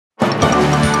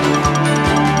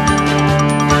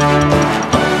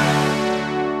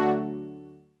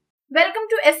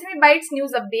SME Bytes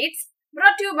News Updates,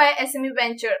 brought to you by SME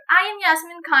Venture. I am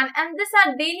Yasmin Khan and these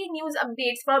are daily news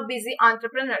updates for busy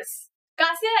entrepreneurs.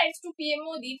 Kasia writes to PM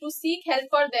Modi to seek help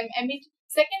for them amid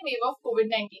second wave of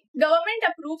COVID-19. Government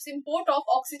approves import of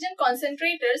oxygen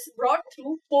concentrators brought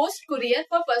through post courier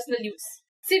for personal use.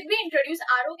 SIDBI introduced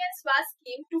Arogya and Swast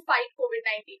scheme to fight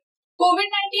COVID-19.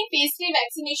 COVID-19 phase 3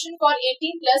 vaccination for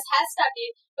 18 plus has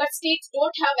started, but states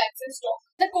don't have vaccine stock.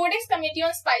 The Codex Committee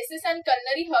on Spices and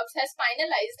Culinary Herbs has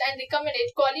finalized and recommended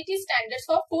quality standards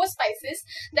for 4 spices,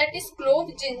 that is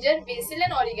clove, ginger, basil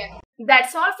and oregano.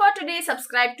 That's all for today.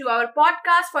 Subscribe to our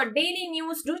podcast for daily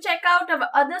news. Do check out our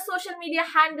other social media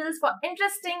handles for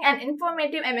interesting and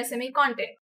informative MSME content.